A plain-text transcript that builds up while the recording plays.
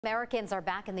Americans are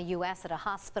back in the U.S. at a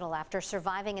hospital after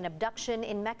surviving an abduction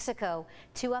in Mexico.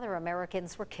 2 other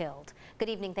Americans were killed. Good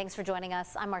evening. Thanks for joining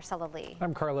us. I'm Marcella Lee.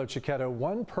 I'm Carlo Chiquetto.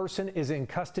 One person is in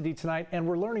custody tonight, and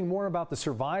we're learning more about the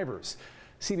survivors.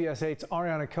 CBS 8's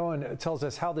Ariana Cohen tells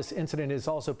us how this incident is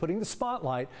also putting the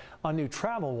spotlight on new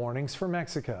travel warnings for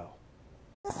Mexico.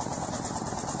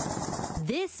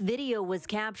 This video was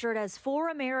captured as 4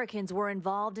 Americans were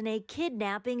involved in a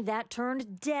kidnapping that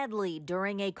turned deadly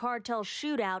during a cartel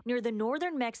shootout near the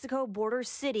northern Mexico border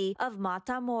city of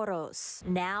Matamoros.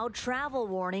 Now travel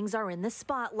warnings are in the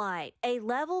spotlight. A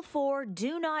level 4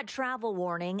 do not travel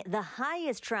warning, the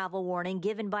highest travel warning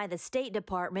given by the State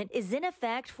Department, is in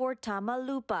effect for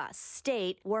Tamaulipas,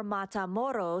 state where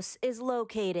Matamoros is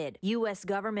located. U.S.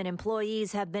 government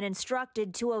employees have been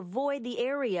instructed to avoid the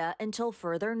area until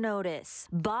further notice.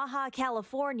 Baja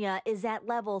California is at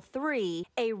level 3,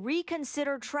 a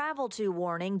reconsider travel to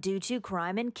warning due to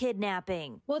crime and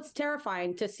kidnapping. Well, it's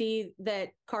terrifying to see that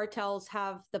cartels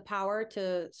have the power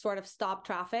to sort of stop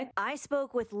traffic. I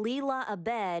spoke with Lila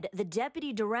Abed, the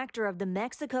deputy director of the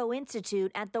Mexico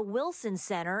Institute at the Wilson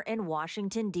Center in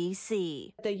Washington,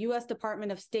 D.C. The U.S.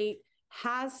 Department of State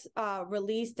has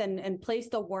released and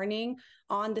placed a warning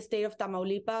on the state of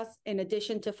Tamaulipas, in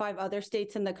addition to 5 other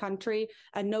states in the country,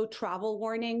 a no travel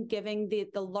warning, giving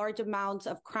the large amounts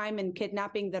of crime and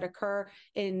kidnapping that occur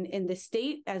in the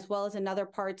state as well as in other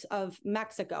parts of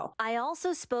Mexico. I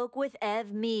also spoke with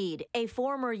Ev Mead, a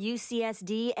former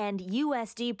UCSD and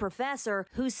USD professor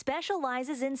who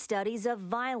specializes in studies of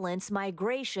violence,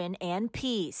 migration, and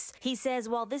peace. He says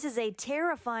while this is a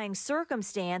terrifying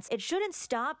circumstance, it shouldn't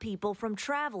stop people from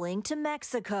traveling to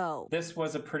Mexico. This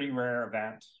was a pretty rare event.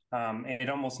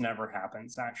 It almost never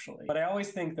happens, actually. But I always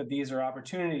think that these are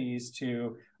opportunities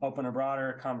to open a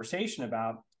broader conversation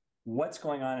about what's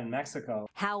going on in Mexico.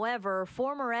 However,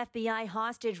 former FBI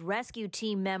hostage rescue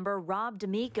team member Rob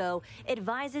D'Amico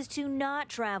advises to not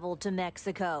travel to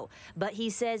Mexico. But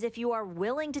he says if you are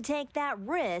willing to take that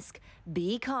risk,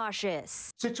 be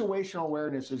cautious. Situational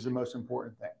awareness is the most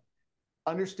important thing.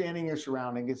 Understanding your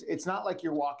surroundings. It's not like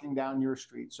you're walking down your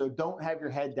street, so don't have your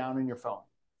head down in your phone.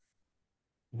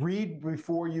 Read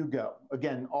before you go.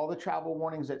 Again, all the travel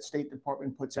warnings that State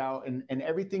Department puts out and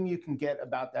everything you can get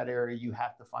about that area, you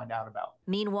have to find out about.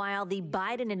 Meanwhile, the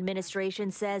Biden administration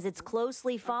says it's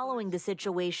closely following the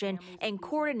situation and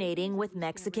coordinating with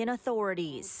Mexican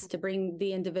authorities to bring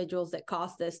the individuals that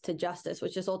caused this to justice,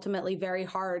 which is ultimately very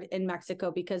hard in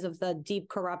Mexico because of the deep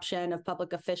corruption of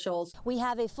public officials. We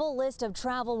have a full list of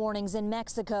travel warnings in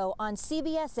Mexico on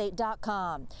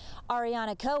CBS8.com.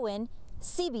 Ariana Cohen,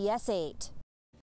 CBS 8.